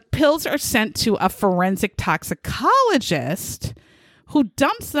 And the pills are sent to a forensic toxicologist who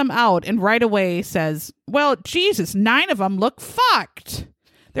dumps them out and right away says, well, Jesus, 9 of them look fucked.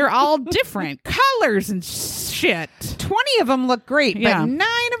 They're all different colors and shit. 20 of them look great, but 9 of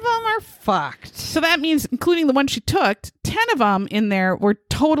them are fucked. So that means, including the one she took, 10 of them in there were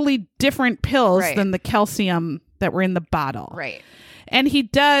totally different pills than the calcium that were in the bottle. Right. And he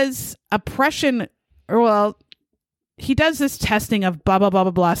does he does this testing of blah, blah, blah,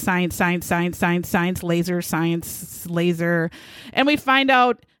 blah, blah, science, laser. And we find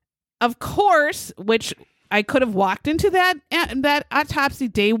out, of course, which I could have walked into that autopsy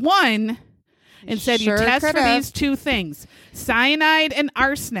day 1 and said, you test for these 2 things, cyanide and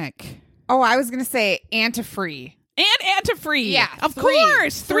arsenic. Oh, I was going to say antifree. And antifree. Yeah. Of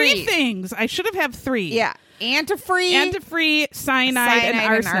course. 3 things. I should have 3. Yeah. Antifree, cyanide and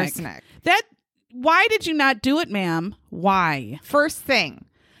arsenic. Why did you not do it, ma'am? Why? First thing.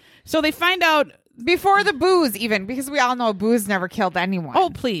 So they find out before the booze, even, because we all know booze never killed anyone. Oh,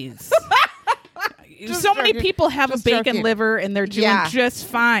 please. So many people have a bacon liver and they're doing just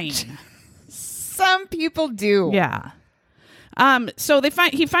fine. Some people do. Yeah. So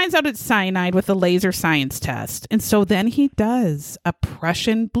he finds out it's cyanide with the laser science test. And so then he does a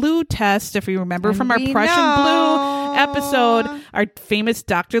Prussian blue test. If you remember from our Prussian blue episode, our famous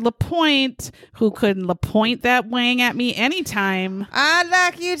Dr. LaPointe, who could LaPointe that wang at me anytime. I'd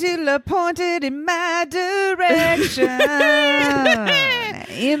like you to LaPointe it in my direction.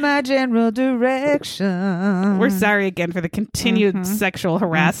 In my general direction. We're sorry again for the continued sexual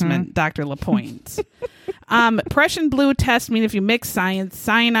harassment, Dr. LaPointe. Prussian blue test mean if you mix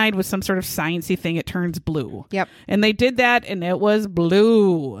cyanide with some sort of sciencey thing, it turns blue. Yep. And they did that, and it was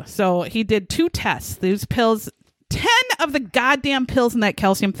blue. So he did 2 tests. These pills, 10 of the goddamn pills in that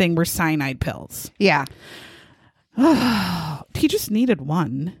calcium thing were cyanide pills. Yeah. He just needed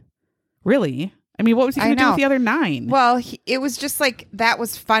 1. Really? I mean, what was he going to do with the other 9? Well, it was just like that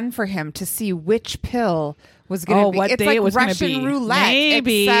was fun for him to see which pill was going to be. What it's day like it was going to Russian be. roulette.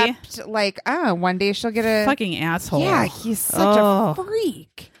 Maybe. Except like, one day she'll get a fucking asshole. Yeah, he's such a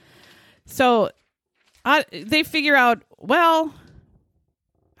freak. So they figure out, well,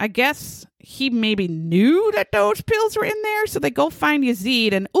 I guess he maybe knew that those pills were in there. So they go find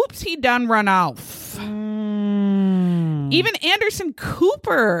Yazid and oops, he done run off. Even Anderson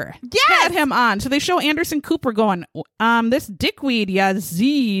Cooper had him on. So they show Anderson Cooper going, this dickweed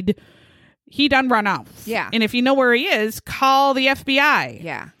Yazid, he done run off. Yeah. And if you know where he is, call the FBI.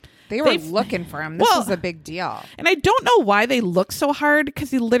 Yeah. They were looking for him. This was a big deal. And I don't know why they look so hard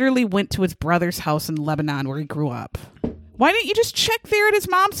because he literally went to his brother's house in Lebanon where he grew up. Why didn't you just check there at his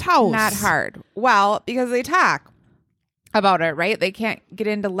mom's house? Not hard. Well, because they talk about it, right? They can't get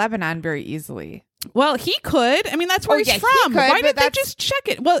into Lebanon very easily. Well, he could. I mean, that's where he's from. Why didn't they just check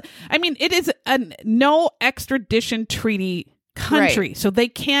it? Well, I mean, it is a no extradition treaty country, right. So they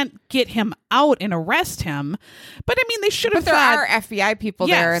can't get him out and arrest him. But I mean, they should have. But there are FBI people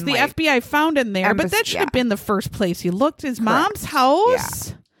there. Yes, the FBI found him there, but that should have been the first place he looked. His mom's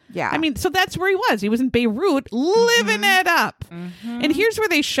house. Yeah. I mean, so that's where he was. He was in Beirut living it up. And here's where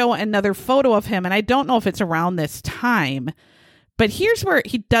they show another photo of him. And I don't know if it's around this time, but here's where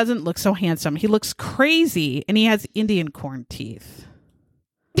he doesn't look so handsome. He looks crazy and he has Indian corn teeth.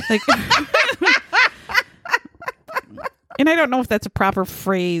 Like, and I don't know if that's a proper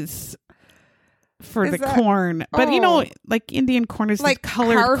phrase for corn, but you know, like Indian corn is like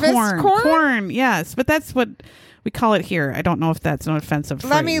colored corn. Corn, yes. But that's what we call it here. I don't know if that's an offensive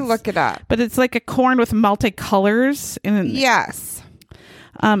phrase. Let me look it up. But it's like a corn with multicolors. And yes.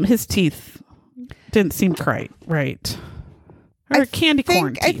 His teeth didn't seem quite right. Or candy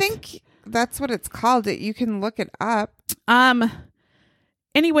corn teeth. I think that's what it's called. You can look it up.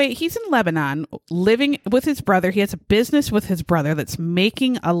 Anyway, he's in Lebanon living with his brother. He has a business with his brother that's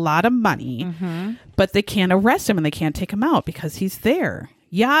making a lot of money, but they can't arrest him and they can't take him out because he's there.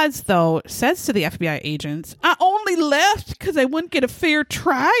 Yaz, though, says to the FBI agents, I only left because I wouldn't get a fair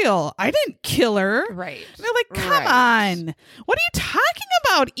trial. I didn't kill her. Right. And they're like, come on. What are you talking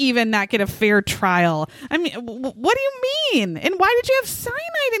about, even not get a fair trial? I mean, what do you mean? And why did you have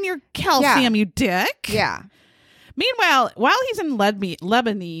cyanide in your calcium, you dick? Yeah. Meanwhile, while he's in Lebanon, while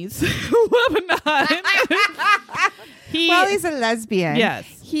he's a lesbian, yes,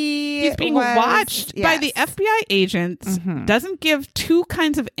 he's being watched by the FBI agents. Doesn't give two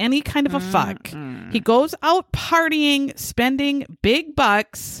kinds of any kind of a fuck. He goes out partying, spending big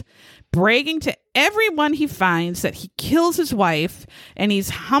bucks, bragging to everyone he finds that he kills his wife, and he's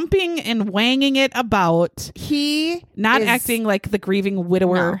humping and wanging it about. He not acting like the grieving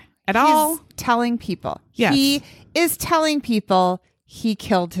widower at all. Telling people. Yes. He is telling people he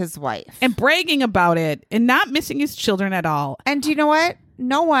killed his wife. And bragging about it and not missing his children at all. And do you know what?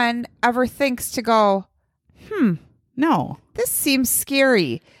 No one ever thinks to go, no, this seems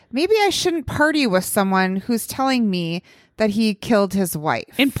scary. Maybe I shouldn't party with someone who's telling me that he killed his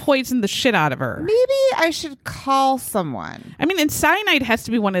wife. And poisoned the shit out of her. Maybe I should call someone. I mean, and cyanide has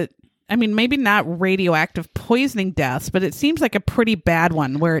to be one of, I mean, maybe not radioactive poisoning deaths, but it seems like a pretty bad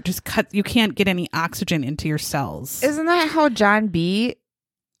one where it just you can't get any oxygen into your cells. Isn't that how John B.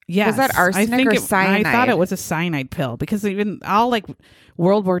 Yes. Was that arsenic or cyanide? I thought it was a cyanide pill because even all like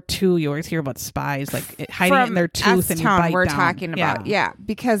World War II, you always hear about spies like hiding it in their tooth and you bite we're down. Talking about,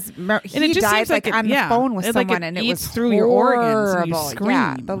 because he died like on the phone with someone and it was through your organs and you scream.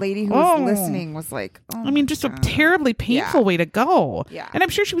 Yeah, the lady who was listening was like, I mean, just a terribly painful way to go. Yeah. And I'm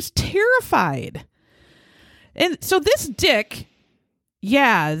sure she was terrified. And so this dick,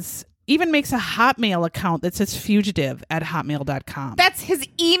 Yaz, even makes a Hotmail account that says fugitive@hotmail.com. That's his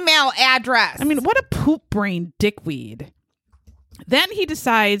email address. I mean, what a poop brain dickweed. Then he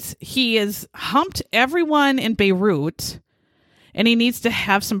decides he has humped everyone in Beirut and he needs to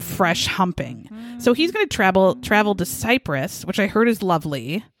have some fresh humping. So he's going to travel to Cyprus, which I heard is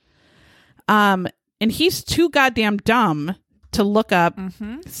lovely. And he's too goddamn dumb to look up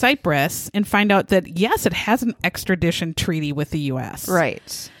Cyprus and find out that, yes, it has an extradition treaty with the U.S.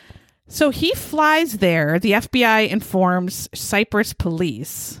 Right. So he flies there. The FBI informs Cyprus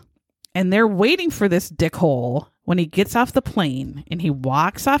police, and they're waiting for this dickhole when he gets off the plane, and he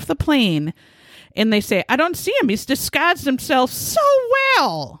walks off the plane, and they say, I don't see him. He's disguised himself so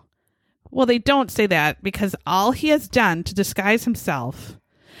well. Well, they don't say that because all he has done to disguise himself,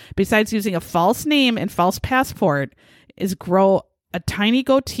 besides using a false name and false passport, is grow a tiny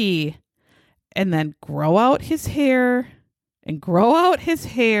goatee and then grow out his hair and grow out his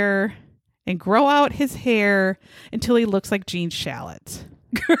hair and grow out his hair until he looks like Gene Shalit.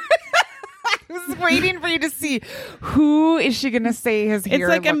 I was was waiting for you to see who is she going to say his hair. It's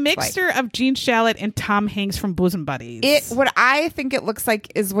like a looks mixture of Gene Shalit and Tom Hanks from Bosom Buddies. What I think it looks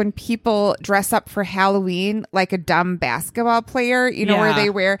like is when people dress up for Halloween like a dumb basketball player, you know, where they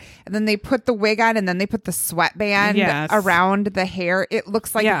wear, and then they put the wig on and then they put the sweatband around the hair. It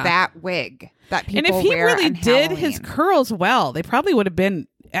looks like that wig that people wear. And if he really did Halloween. his curls well, they probably would have been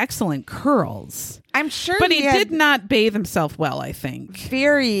excellent curls. I'm sure, but he did not bathe himself well, I think.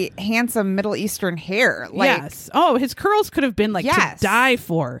 Very handsome Middle Eastern hair. Yes. Oh, his curls could have been to die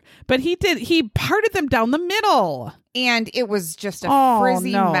for. But he parted them down the middle. And it was just a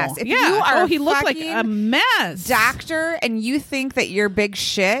frizzy mess. If you are he looked like a mess. Doctor, and you think that you're big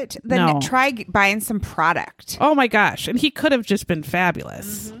shit, then try buying some product. Oh my gosh. And he could have just been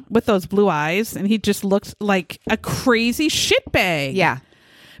fabulous with those blue eyes. And he just looked like a crazy shitbag. Yeah.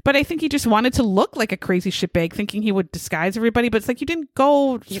 But I think he just wanted to look like a crazy shitbag, thinking he would disguise everybody. But it's like, you didn't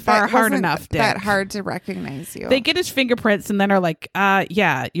go hard enough, Dick. That hard to recognize you. They get his fingerprints and then are like,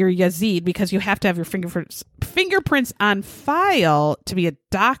 yeah, you're Yazid, because you have to have your fingerprints on file to be a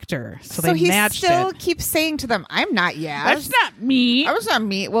doctor. So they matched it. So he still keeps saying to them, I'm not Yaz. That's not me. I was not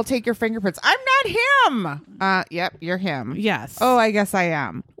me. We'll take your fingerprints. I'm not him. Yep, you're him. Yes. Oh, I guess I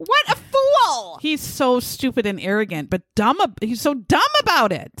am. What a fool. He's so stupid and arrogant, but he's so dumb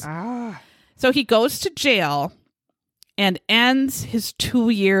about it. So he goes to jail and ends his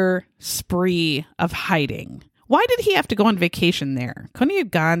 2-year spree of hiding. Why did he have to go on vacation there? Couldn't he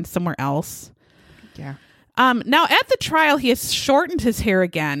have gone somewhere else? Yeah. Now at the trial, he has shortened his hair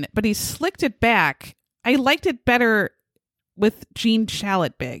again, but he slicked it back. I liked it better with Gene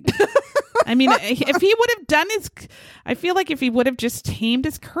Shalit big. I mean, if he would have done I feel like if he would have just tamed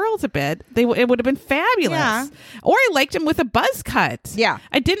his curls a bit, it would have been fabulous. Yeah. Or I liked him with a buzz cut. Yeah.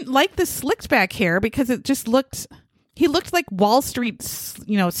 I didn't like the slicked back hair because it just he looked like Wall Street,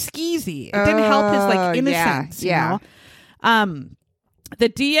 skeezy. It didn't help his innocence. Yeah. The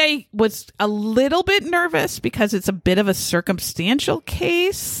DA was a little bit nervous because it's a bit of a circumstantial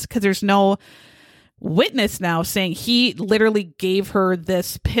case because there's no witness now saying he literally gave her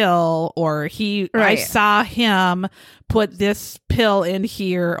this pill, or I saw him put this pill in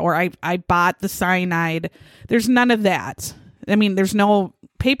here, or I bought the cyanide. There's none of that. I mean, there's no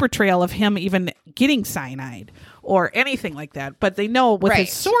paper trail of him even getting cyanide or anything like that, but they know with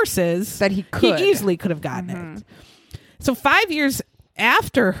his sources that he easily could have gotten it. So 5 years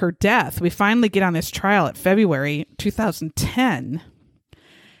after her death, we finally get on this trial at February 2010.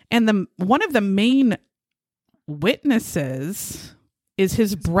 And one of the main witnesses is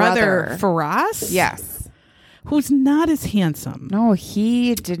his brother Faraz. Yes. Who's not as handsome. No,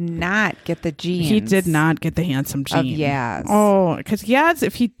 he did not get the genes. He did not get the handsome gene. Of Yaz. Oh, because Yaz,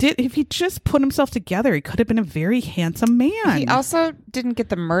 if he just put himself together, he could have been a very handsome man. He also didn't get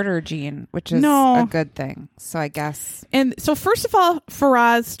the murder gene, which is a good thing. So I guess. And so first of all,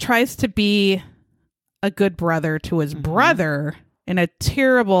 Faraz tries to be a good brother to his brother and a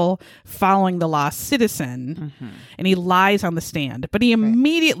terrible following the law citizen, and he lies on the stand, but he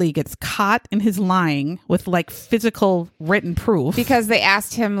immediately gets caught in his lying with physical written proof, because they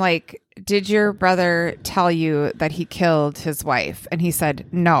asked him did your brother tell you that he killed his wife? And he said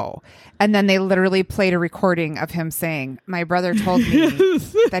no. And then they literally played a recording of him saying, my brother told me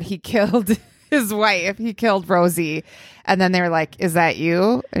that he killed his wife. He killed Rosie. And then they were like, is that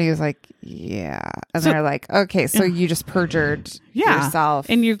you? And he was like, yeah. And they're like, okay, so you just perjured yourself.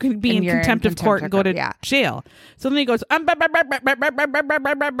 And you could be in contempt of court and go to jail. So then he goes, I like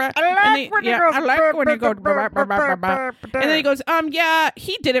when you go, and then he goes, yeah,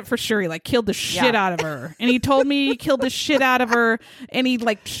 he did it for sure. He killed the shit out of her. And he told me he killed the shit out of her. And he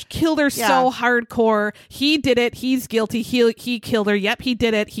killed her so hardcore. He did it. He's guilty. He killed her. Yep, he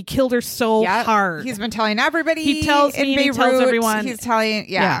did it. He killed her so hard. He's been telling everybody. He tells me, he tells everyone. He's telling,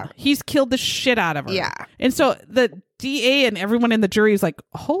 he's killed the shit out of her. Yeah. And so the DA and everyone in the jury is like,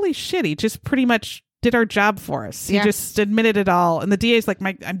 holy shit, he just pretty much did our job for us. He just admitted it all. And the DA is like,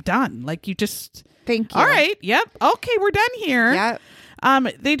 I'm done. You just... Thank you. All right. Yep. Okay, we're done here. Yep.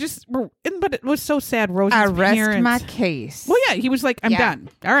 They just were... But it was so sad. Rosie's Arrest parents... my case. Well, yeah. He was like, I'm done.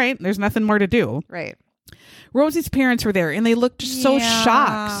 All right. There's nothing more to do. Right. Rosie's parents were there and they looked just so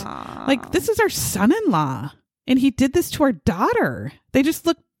shocked. This is our son-in-law. And he did this to our daughter. They just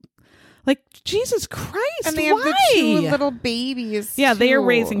look like, Jesus Christ, and they have the 2 little babies. Yeah, they are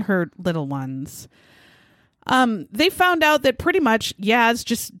raising her little ones. They found out that pretty much Yaz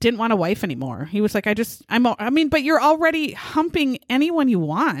just didn't want a wife anymore. He was like, but you're already humping anyone you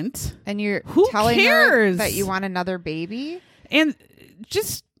want. And you're telling her that you want another baby? And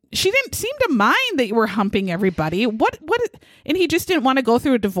just she didn't seem to mind that you were humping everybody. What? And he just didn't want to go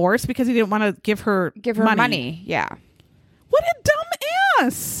through a divorce because he didn't want to give her money. Yeah. What a dumb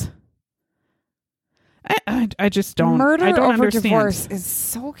ass. I just don't. Murder I don't over understand. divorce is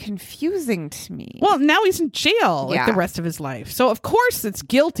so confusing to me. Well, now he's in jail like the rest of his life. So of course it's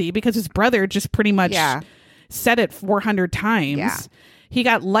guilty because his brother just pretty much said it 400 times. Yeah. He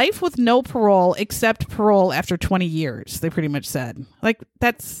got life with no parole except parole after 20 years. They pretty much said like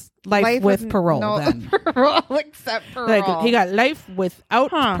that's life with parole. Then parole except parole. Like, he got life without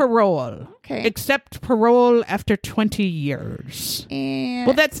parole. Okay. Except parole after 20 years. And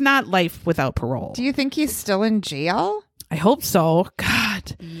well, that's not life without parole. do you think he's still in jail? I hope so.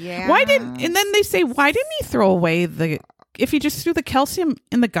 God. Yeah. And then they say, why didn't he throw away if he just threw the calcium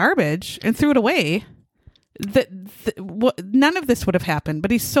in the garbage and threw it away, none of this would have happened, but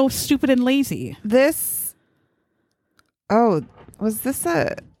he's so stupid and lazy. Was this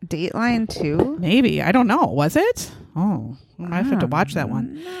a Dateline too? Maybe. I don't know. Was it? Oh, I have to watch that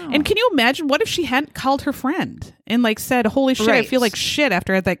one. No. And can you imagine what if she hadn't called her friend and like said, holy shit, I feel like shit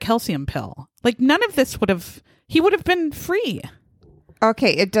after I had that calcium pill. Like none of this he would have been free.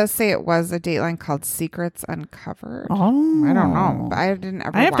 Okay, it does say it was a Dateline called Secrets Uncovered. Oh. I don't know. But I didn't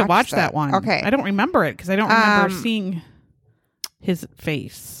ever I have to watch that one. Okay. I don't remember it because I don't remember seeing his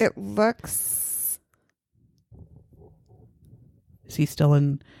face. It looks... Is he still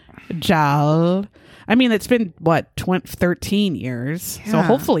in jail? I mean, it's been, 13 years. Yeah. So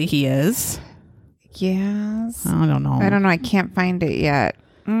hopefully he is. Yes. I don't know. I can't find it yet.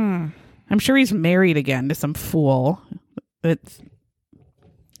 I'm sure he's married again to some fool that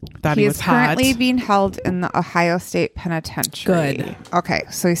thought he was hot. He is currently being held in the Ohio State Penitentiary. Good. Okay,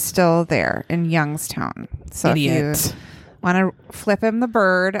 so he's still there in Youngstown. So Idiot. if you want to flip him the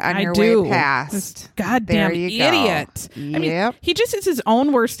bird on your way past, this goddamn there you idiot. Go. I mean, he just is his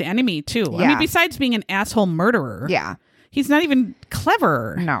own worst enemy too. Yeah. I mean, besides being an asshole murderer, he's not even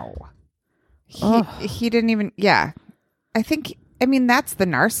clever. No, he didn't even. Yeah, I mean, that's the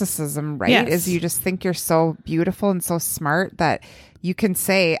narcissism, right? Yes. Is you just think you're so beautiful and so smart that you can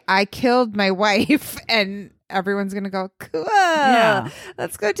say, I killed my wife, and everyone's going to go, cool. Yeah.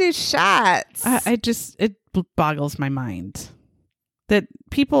 Let's go do shots. It boggles my mind that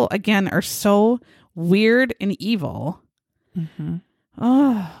people, again, are so weird and evil. Mm-hmm.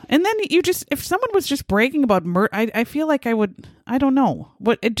 Oh, and then if someone was just bragging about murder, I feel like I don't know.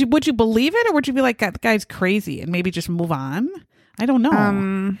 Would you believe it, or would you be like, that guy's crazy and maybe just move on? I don't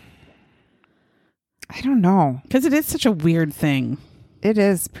know. I don't know. Because it is such a weird thing. It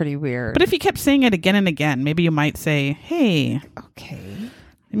is pretty weird. But if you kept saying it again and again, maybe you might say, hey. Okay.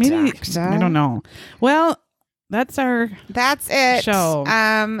 Maybe. Doctor. I don't know. Well, that's it. Show.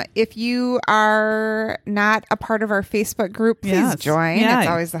 If you are not a part of our Facebook group, please join. Yeah. It's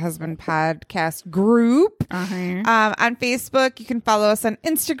always the Husband Podcast group. Uh-huh. On Facebook, you can follow us on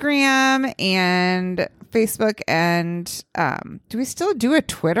Instagram and Facebook, and do we still do a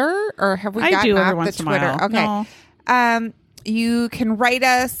Twitter, or have we gotten off the Twitter? Okay. No. You can write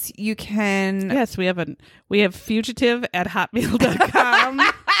us. You can. Yes, we have fugitive@hotmail.com.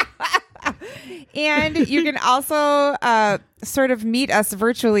 And you can also sort of meet us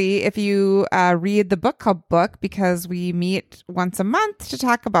virtually if you read the book club book, because we meet once a month to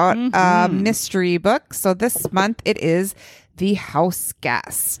talk about a mystery book. So this month it is The House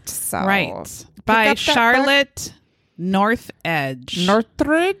Guest. So right. By Charlotte North Edge.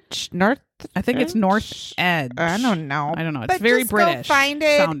 Northridge? I think it's North Edge. I don't know. It's but very just British. Go find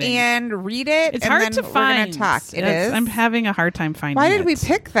it sounding. And read it. It's and hard then to find. We're gonna talk. It is. I'm having a hard time finding it. Why did we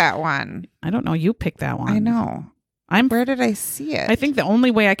pick that one? I don't know. You picked that one. I know. Where did I see it? I think the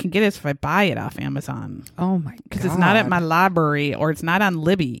only way I can get it is if I buy it off Amazon. Oh my god! Because it's not at my library, or it's not on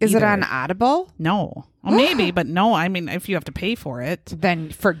Libby. Is either. it on Audible? No. Well, maybe, but no. I mean, if you have to pay for it,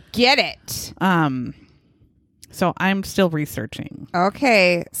 then forget it. So I'm still researching.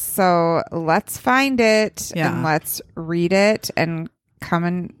 Okay, so let's find it and let's read it and come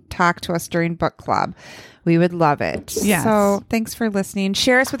and talk to us during book club. We would love it. Yes. So thanks for listening.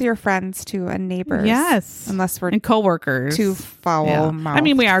 Share us with your friends too and neighbors. Yes. Unless we're and coworkers. too foul-mouthed. I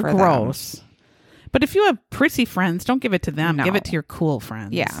mean, we are for gross. them. But if you have prissy friends, don't give it to them. No. Give it to your cool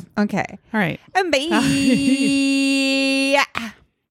friends. Yeah. Okay. All right. And bye.